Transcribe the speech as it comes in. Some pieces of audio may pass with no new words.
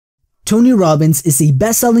Tony Robbins is a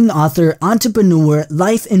best-selling author, entrepreneur,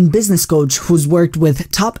 life and business coach who's worked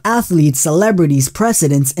with top athletes, celebrities,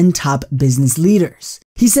 presidents, and top business leaders.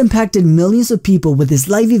 He's impacted millions of people with his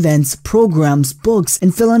live events, programs, books,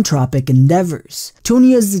 and philanthropic endeavors.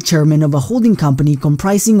 Tony is the chairman of a holding company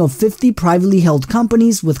comprising of 50 privately held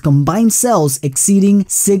companies with combined sales exceeding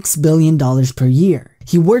 $6 billion per year.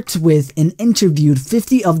 He worked with and interviewed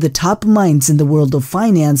 50 of the top minds in the world of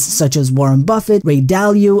finance such as Warren Buffett, Ray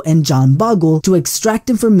Dalio, and John Bogle to extract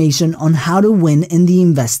information on how to win in the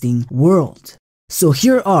investing world. So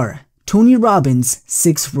here are Tony Robbins'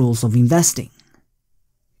 6 rules of investing.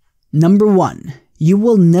 Number 1. You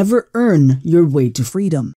will never earn your way to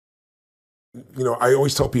freedom. You know, I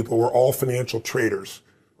always tell people we're all financial traders.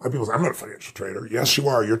 A lot of people say, I'm not a financial trader. Yes, you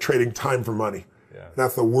are. You're trading time for money. Yeah.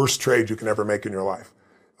 That's the worst trade you can ever make in your life.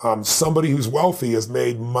 Somebody who's wealthy has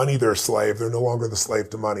made money their slave. They're no longer the slave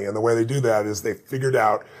to money. And the way they do that is they figured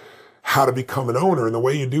out how to become an owner. And the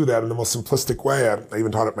way you do that in the most simplistic way, I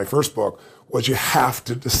even taught it in my first book, was you have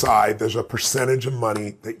to decide there's a percentage of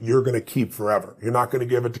money that you're going to keep forever. You're not going to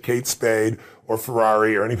give it to Kate Spade or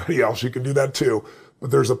Ferrari or anybody else. You can do that too. But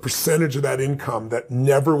there's a percentage of that income that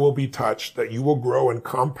never will be touched, that you will grow and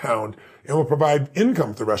compound and will provide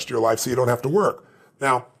income for the rest of your life so you don't have to work.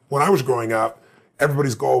 Now, when I was growing up,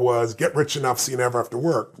 everybody's goal was get rich enough so you never have to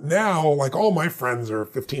work. Now, like all my friends are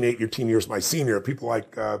 15, 18 years my senior. People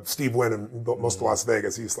like Steve Wynn and most of Las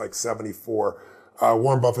Vegas, he's like 74.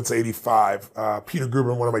 Warren Buffett's 85. Peter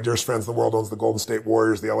Guber, one of my dearest friends in the world, owns the Golden State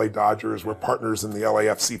Warriors, the LA Dodgers. We're partners in the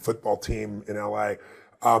LAFC football team in LA.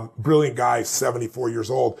 Brilliant guy, 74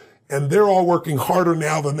 years old. And they're all working harder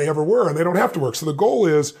now than they ever were, and they don't have to work. So the goal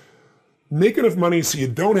is make enough money so you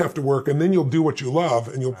don't have to work, and then you'll do what you love,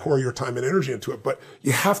 and you'll pour your time and energy into it. But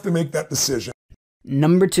you have to make that decision.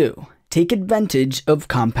 Number 2. Take advantage of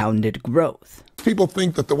compounded growth. People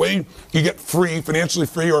think that the way you get free, financially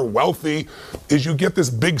free or wealthy, is you get this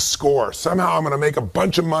big score. Somehow I'm going to make a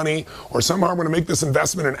bunch of money, or somehow I'm going to make this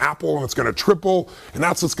investment in Apple and it's going to triple, and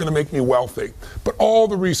that's what's going to make me wealthy. But all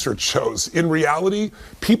the research shows, in reality,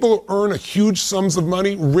 people who earn huge sums of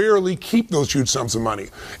money rarely keep those huge sums of money.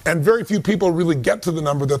 And very few people really get to the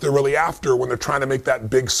number that they're really after when they're trying to make that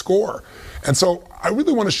big score. And so I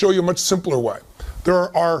really want to show you a much simpler way.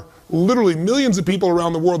 There are literally millions of people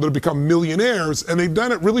around the world that have become millionaires, and they've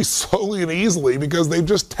done it really slowly and easily because they've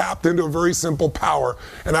just tapped into a very simple power.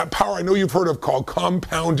 And that power I know you've heard of called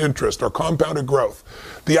compound interest or compounded growth.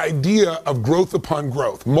 The idea of growth upon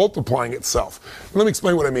growth, multiplying itself. Let me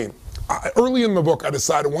explain what I mean. Early in the book, I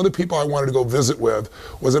decided one of the people I wanted to go visit with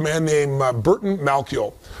was a man named Burton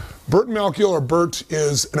Malkiel. Burton Malkiel, or Bert,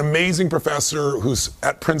 is an amazing professor who's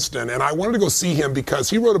at Princeton, and I wanted to go see him because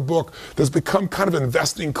he wrote a book that's become kind of an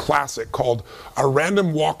investing classic called A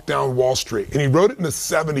Random Walk Down Wall Street. And he wrote it in the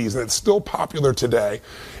 70s, and it's still popular today.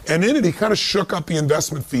 And in it, he kind of shook up the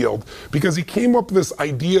investment field because he came up with this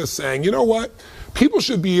idea saying, you know what? People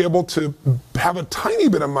should be able to have a tiny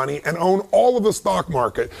bit of money and own all of the stock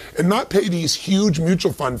market and not pay these huge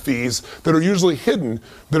mutual fund fees that are usually hidden,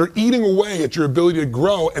 that are eating away at your ability to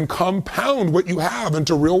grow and compound what you have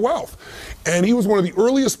into real wealth. And he was one of the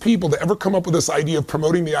earliest people to ever come up with this idea of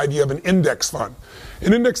promoting the idea of an index fund.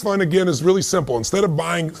 An index fund, again, is really simple. Instead of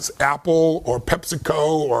buying Apple or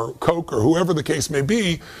PepsiCo or Coke or whoever the case may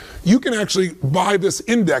be, you can actually buy this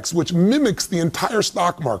index which mimics the entire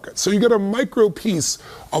stock market. So you get a micro piece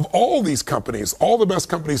of all these companies, all the best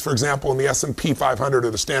companies, for example, in the S&P 500 or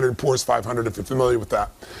the Standard & Poor's 500, if you're familiar with that.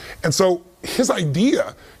 And so his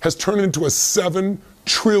idea has turned into a $7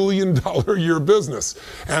 trillion a year business.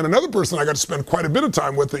 And another person I got to spend quite a bit of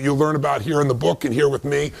time with that you'll learn about here in the book and here with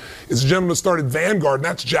me is a gentleman who started Vanguard, and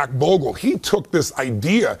that's Jack Bogle. He took this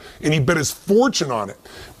idea and he bet his fortune on it.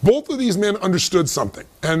 Both of these men understood something.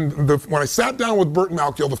 And when I sat down with Burton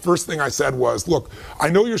Malkiel, the first thing I said was, look, I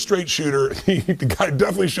know you're a straight shooter. The guy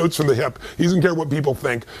definitely shoots from the hip. He doesn't care what people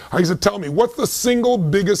think. I said, tell me, what's the single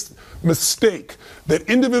biggest mistake that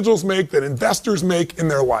individuals make, that investors make in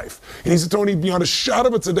their life? And he said, Tony, beyond a shadow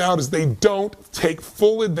of a doubt, is they don't take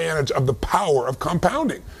full advantage of the power of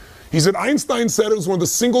compounding. He said, Einstein said it was one of the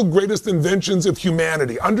single greatest inventions of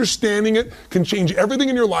humanity. Understanding it can change everything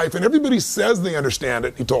in your life, and everybody says they understand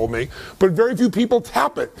it, he told me, but very few people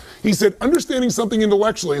tap it. He said, understanding something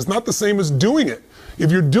intellectually is not the same as doing it.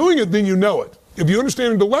 If you're doing it, then you know it. If you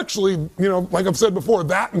understand intellectually, you know, like I've said before,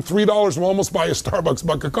 that and $3 will almost buy a Starbucks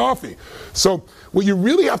buck of coffee. So what you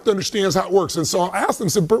really have to understand is how it works. And so I asked him, I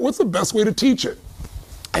said, Bert, what's the best way to teach it?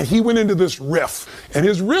 And he went into this riff. And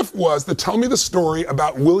his riff was to tell me the story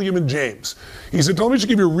about William and James. He said, let me just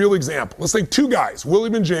give you a real example. Let's say two guys,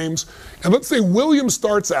 William and James, and let's say William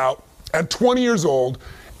starts out at 20 years old,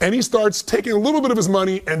 And he starts taking a little bit of his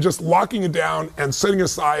money and just locking it down and setting it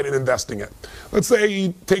aside and investing it. Let's say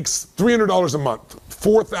he takes $300 a month,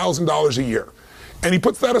 $4,000 a year. And he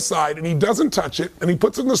puts that aside and he doesn't touch it and he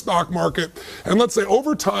puts it in the stock market. And let's say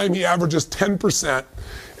over time he averages 10%.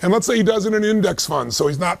 And let's say he does it in an index fund, so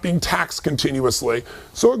he's not being taxed continuously.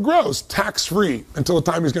 So it grows tax-free until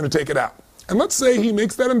the time he's going to take it out. And let's say he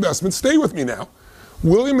makes that investment, stay with me now.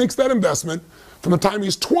 William makes that investment from the time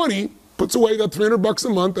he's 20, puts away that $300 a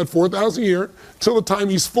month, that $4,000 a year, till the time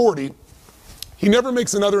he's 40. He never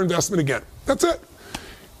makes another investment again. That's it.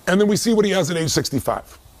 And then we see what he has at age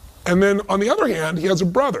 65. And then on the other hand, he has a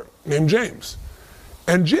brother named James.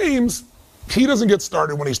 And James, he doesn't get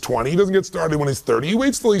started when he's 20. He doesn't get started when he's 30. He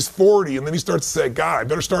waits till he's 40, and then he starts to say, God, I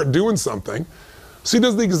better start doing something. So he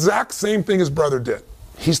does the exact same thing his brother did.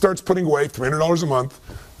 He starts putting away $300 a month,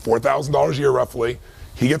 $4,000 a year roughly.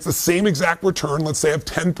 He gets the same exact return, let's say of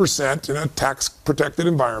 10% in a tax-protected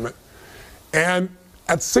environment. And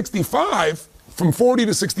at 65, from 40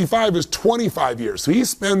 to 65 is 25 years. So he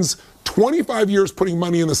spends 25 years putting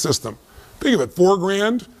money in the system. Think of it,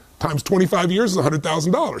 $4,000 times 25 years is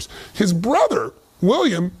 $100,000. His brother,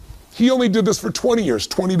 William, he only did this for 20 years.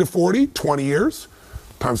 20 to 40, 20 years,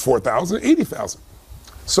 times 4,000, 80,000.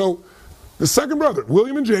 So the second brother,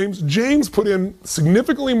 William and James put in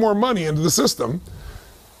significantly more money into the system,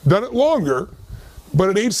 done it longer, but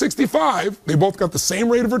at age 65, they both got the same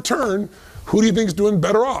rate of return. Who do you think is doing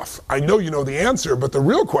better off? I know you know the answer, but the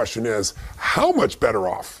real question is, how much better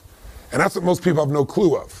off? And that's what most people have no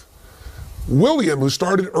clue of. William, who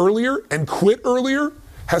started earlier and quit earlier,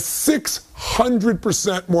 has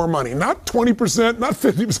 600% more money. Not 20%, not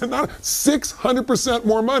 50%, not 600%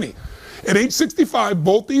 more money. At age 65,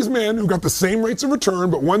 both these men who got the same rates of return,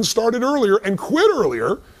 but one started earlier and quit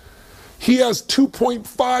earlier, he has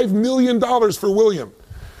 $2.5 million for William.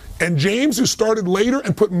 And James, who started later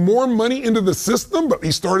and put more money into the system, but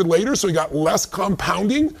he started later, so he got less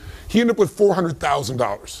compounding, he ended up with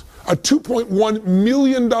 $400,000. A $2.1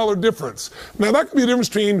 million difference. Now that could be a difference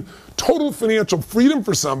between total financial freedom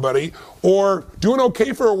for somebody or doing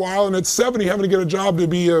okay for a while and at 70 having to get a job to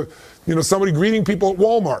be somebody greeting people at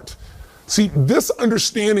Walmart. See, this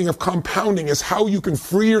understanding of compounding is how you can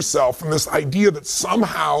free yourself from this idea that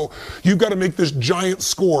somehow you've got to make this giant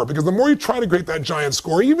score, because the more you try to create that giant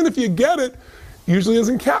score, even if you get it, usually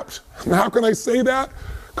isn't kept. And how can I say that?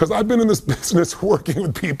 Because I've been in this business working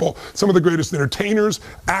with people, some of the greatest entertainers,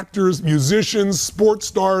 actors, musicians, sports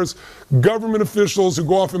stars, government officials who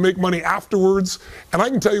go off and make money afterwards. And I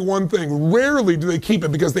can tell you one thing, rarely do they keep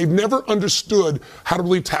it because they've never understood how to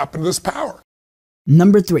really tap into this power.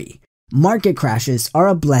 Number 3, market crashes are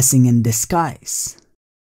a blessing in disguise.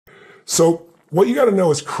 So what you got to know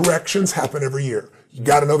is corrections happen every year. You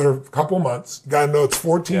got to know they're a couple months. You got to know it's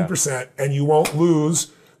 14%, and you won't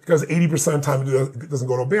lose because 80% of the time it doesn't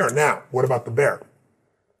go to a bear. Now, what about the bear?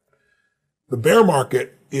 The bear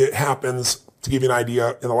market, it happens, to give you an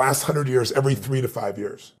idea, in the last 100 years, every 3 to 5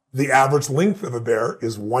 years. The average length of a bear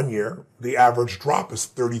is 1 year. The average drop is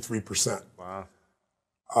 33%. Wow.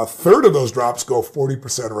 A third of those drops go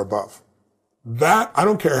 40% or above. That, I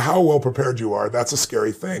don't care how well prepared you are, that's a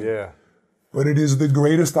scary thing. Yeah. But it is the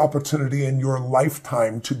greatest opportunity in your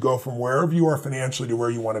lifetime to go from wherever you are financially to where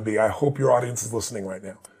you want to be. I hope your audience is listening right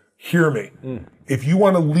now. Hear me. If you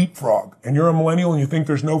want to leapfrog and you're a millennial and you think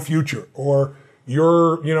there's no future, or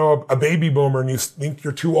you're, a baby boomer and you think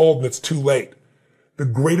you're too old and it's too late, the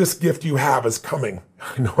greatest gift you have is coming.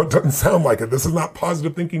 I know it doesn't sound like it. This is not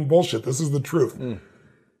positive thinking bullshit. This is the truth.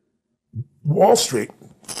 Wall Street,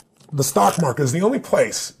 the stock market, is the only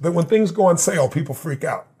place that when things go on sale, people freak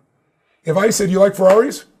out. If I said, you like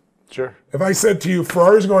Ferraris? Sure. If I said to you,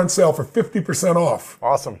 Ferraris go on sale for 50% off.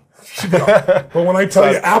 Awesome. But when I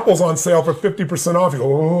tell you Apple's on sale for 50% off, you go,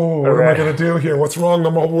 oh, what am I going to do here? What's wrong?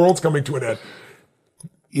 The whole world's coming to an end.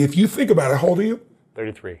 If you think about it, how old are you?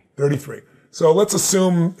 33. 33. So let's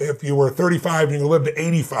assume if you were 35 and you lived to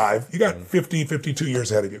 85, you got 50, 52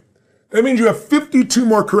 years ahead of you. That means you have 52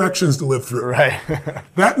 more corrections to live through. Right.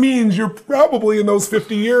 That means you're probably in those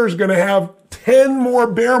 50 years going to have 10 more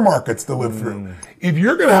bear markets to live through. If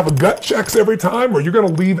you're going to have a gut checks every time, or you're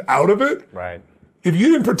going to leave out of it, right. If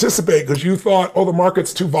you didn't participate because you thought, oh, the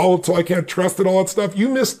market's too volatile, I can't trust it, all that stuff, you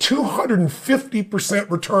missed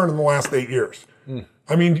 250% return in the last 8 years.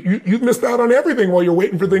 I mean, you've missed out on everything while you're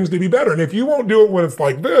waiting for things to be better. And if you won't do it when it's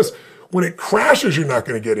like this, when it crashes, you're not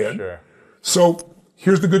going to get in. Sure. So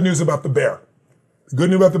here's the good news about the bear. The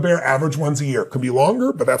good news about the bear, average ones a year. Could be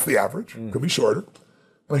longer, but that's the average. Could be shorter.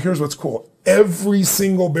 But here's what's cool. Every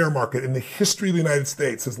single bear market in the history of the United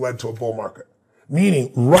States has led to a bull market,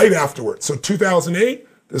 meaning right afterwards. So 2008,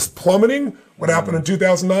 This plummeting, what happened in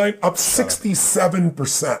 2009, up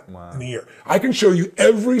 67% in a year. I can show you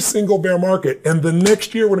every single bear market, and the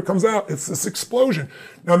next year when it comes out, it's this explosion.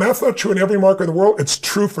 Now, that's not true in every market in the world. It's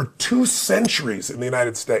true for 2 centuries in the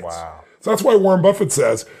United States. Wow. So that's why Warren Buffett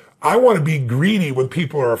says, I want to be greedy when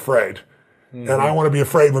people are afraid. And I want to be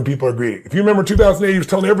afraid when people are greedy. If you remember 2008, he was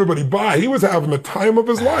telling everybody, buy. He was having the time of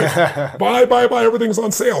his life. Buy, everything's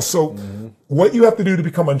on sale. So what you have to do to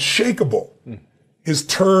become unshakable is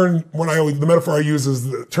the metaphor I use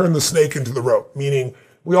is turn the snake into the rope, meaning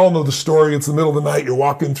we all know the story. It's the middle of the night. You're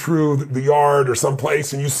walking through the yard or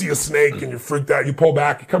someplace and you see a snake and you're freaked out. You pull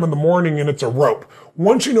back, you come in the morning and it's a rope.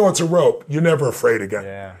 Once you know it's a rope, you're never afraid again.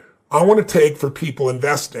 Yeah. I want to take for people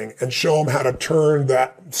investing and show them how to turn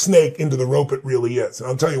that snake into the rope it really is. And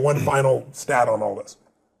I'll tell you one final stat on all this.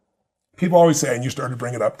 People always say, and you started to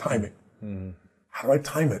bring it up, timing. How do I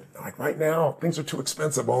time it? Like right now, things are too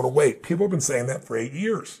expensive. I want to wait. People have been saying that for 8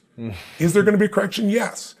 years. Is there going to be a correction?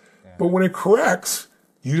 Yes. But when it corrects,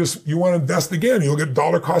 you want to invest again. You'll get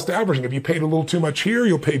dollar cost averaging. If you paid a little too much here,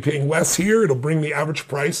 you'll paying less here. It'll bring the average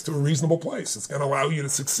price to a reasonable place. It's going to allow you to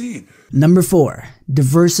succeed. Number 4,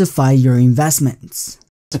 diversify your investments.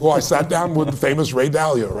 Well, I sat down with the famous Ray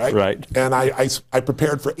Dalio, right? Right. And I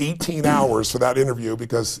prepared for 18 hours for that interview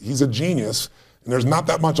because he's a genius and there's not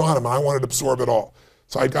that much on him and I wanted to absorb it all.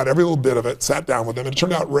 So I got every little bit of it, sat down with him, and it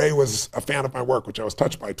turned out Ray was a fan of my work, which I was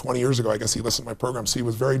touched by 20 years ago. I guess he listened to my program, so he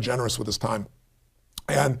was very generous with his time.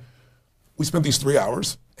 And we spent these 3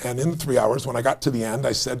 hours, and in the 3 hours, when I got to the end,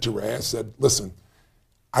 I said to Ray, I said, listen,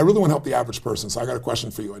 I really want to help the average person, so I got a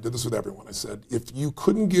question for you. I did this with everyone. I said, if you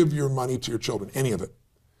couldn't give your money to your children, any of it,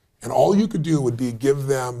 and all you could do would be give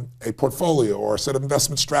them a portfolio or a set of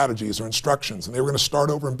investment strategies or instructions, and they were going to start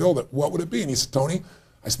over and build it, what would it be? And he said, Tony,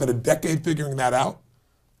 I spent a decade figuring that out.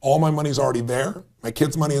 All my money's already there. My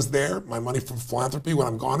kids' money is there. My money from philanthropy when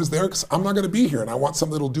I'm gone is there because I'm not going to be here and I want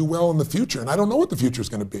something that'll do well in the future. And I don't know what the future is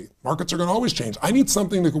going to be. Markets are going to always change. I need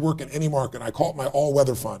something that could work in any market. I call it my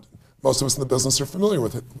all-weather fund. Most of us in the business are familiar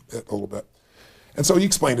with it a little bit. And so he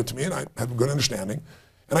explained it to me and I had a good understanding.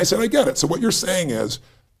 And I said, I get it. So what you're saying is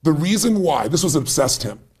the reason why, this was obsessed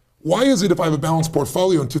him. Why is it if I have a balanced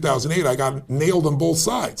portfolio in 2008, I got nailed on both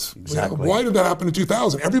sides? Exactly. You know, why did that happen in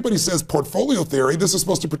 2000? Everybody says portfolio theory, this is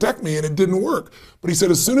supposed to protect me, and it didn't work. But he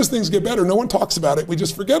said as soon as things get better, no one talks about it, we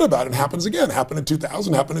just forget about it. It happens again. It happened in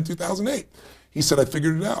 2000, happened in 2008. He said, I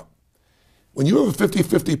figured it out. When you have a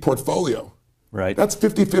 50-50 portfolio, right, that's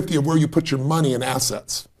 50-50 of where you put your money in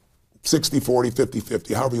assets. 60-40,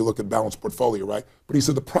 50-50, however you look at balanced portfolio, right? But he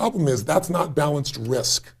said the problem is that's not balanced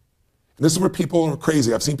risk. This is where people are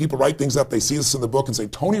crazy. I've seen people write things up. They see this in the book and say,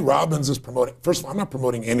 Tony Robbins is promoting. First of all, I'm not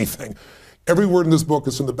promoting anything. Every word in this book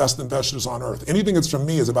is from the best investors on earth. Anything that's from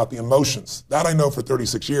me is about the emotions. That I know for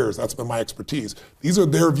 36 years. That's been my expertise. These are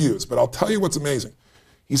their views. But I'll tell you what's amazing.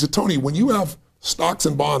 He said, Tony, when you have stocks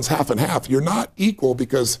and bonds half and half, you're not equal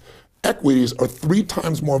because equities are 3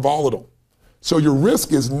 times more volatile. So your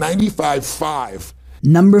risk is 95.5.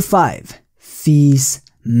 Number 5, fees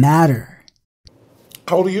matter.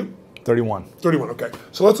 How old are you? 31. 31, okay.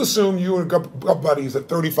 So let's assume you and a couple buddies at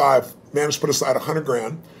 35 managed to put aside 100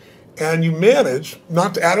 grand, and you manage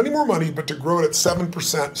not to add any more money, but to grow it at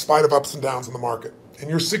 7% in spite of ups and downs in the market. And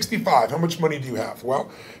you're 65, how much money do you have? Well,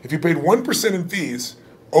 if you paid 1% in fees,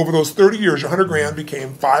 over those 30 years, your 100 grand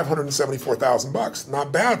became $574,000.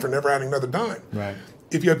 Not bad for never adding another dime. Right.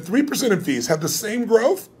 If you had 3% in fees, had the same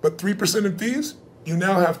growth, but 3% in fees, you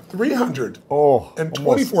now have $324,000.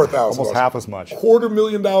 Almost half as much.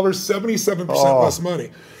 $250,000, 77% less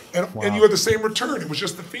money. And you had the same return. It was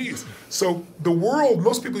just the fees. So the world,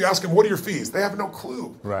 most people ask them, what are your fees? They have no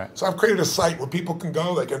clue. Right. So I've created a site where people can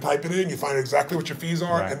go, they can type it in, you find exactly what your fees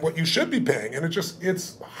are and what you should be paying. And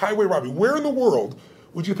it's highway robbery. Where in the world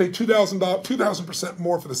would you pay $2,000%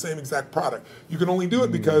 more for the same exact product? You can only do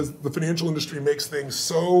it because the financial industry makes things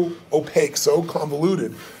so opaque, so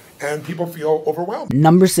convoluted, and people feel overwhelmed.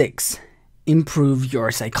 Number 6, improve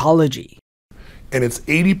your psychology. And it's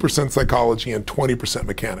 80% psychology and 20%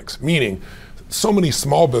 mechanics, meaning so many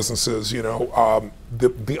small businesses, you know,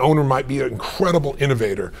 the owner might be an incredible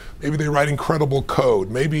innovator. Maybe they write incredible code.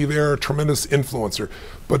 Maybe they're a tremendous influencer,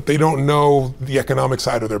 but they don't know the economic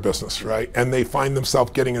side of their business, right? And they find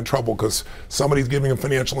themselves getting in trouble because somebody's giving them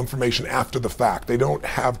financial information after the fact. They don't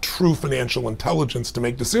have true financial intelligence to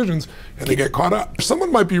make decisions, and they get caught up.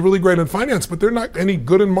 Someone might be really great in finance, but they're not any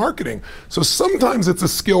good in marketing. So sometimes it's a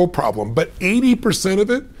skill problem, but 80% of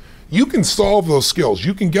it You can solve those skills.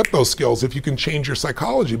 You can get those skills if you can change your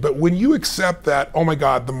psychology. But when you accept that, oh my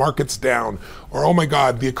God, the market's down, or oh my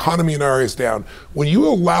God, the economy in our area is down, when you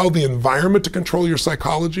allow the environment to control your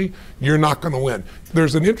psychology, you're not going to win.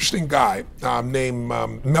 There's an interesting guy named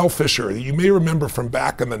Mel Fisher, that you may remember from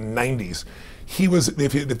back in the 90s. He was,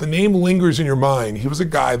 if the name lingers in your mind, he was a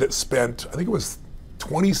guy that spent, I think it was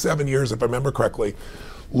 27 years, if I remember correctly,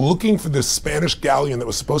 looking for this Spanish galleon that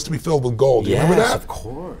was supposed to be filled with gold. Do you remember that? Of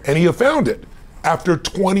course. And he found it after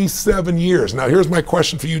 27 years. Now here's my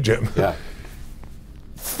question for you, Jim. Yeah.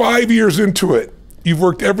 5 years into it, you've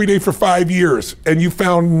worked every day for 5 years and you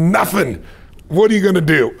found nothing. What are you going to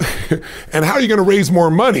do? And how are you going to raise more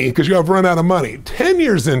money because you have run out of money? 10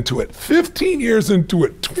 years into it, 15 years into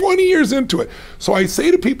it, 20 years into it. So I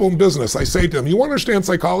say to people in business, I say to them, you want to understand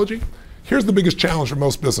psychology? Here's the biggest challenge for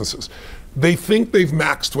most businesses. They think they've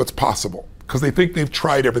maxed what's possible because they think they've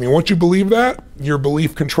tried everything. Once you believe that, your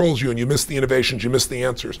belief controls you and you miss the innovations, you miss the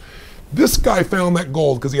answers. This guy found that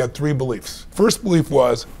gold because he had 3 beliefs. First belief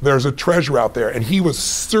was there's a treasure out there, and he was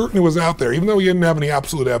certain it was out there, even though he didn't have any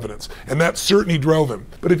absolute evidence. And that certainty drove him.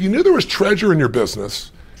 But if you knew there was treasure in your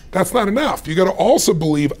business, that's not enough. You got to also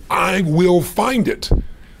believe I will find it.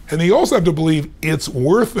 And you also have to believe it's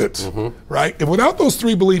worth it, right? And without those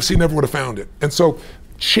 3 beliefs, he never would have found it. And so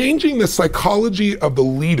changing the psychology of the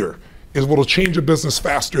leader is what will change a business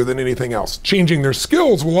faster than anything else. Changing their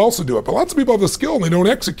skills will also do it. But lots of people have the skill and they don't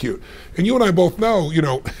execute. And you and I both know,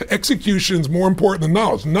 execution is more important than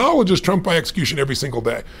knowledge. Knowledge is trumped by execution every single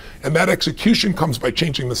day. And that execution comes by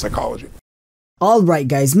changing the psychology. Alright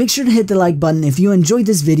guys, make sure to hit the like button if you enjoyed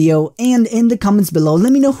this video, and in the comments below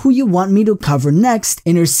let me know who you want me to cover next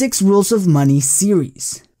in our 6 Rules of Money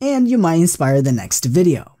series, and you might inspire the next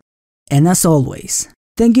video. And as always,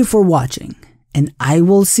 thank you for watching, and I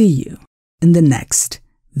will see you in the next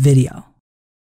video.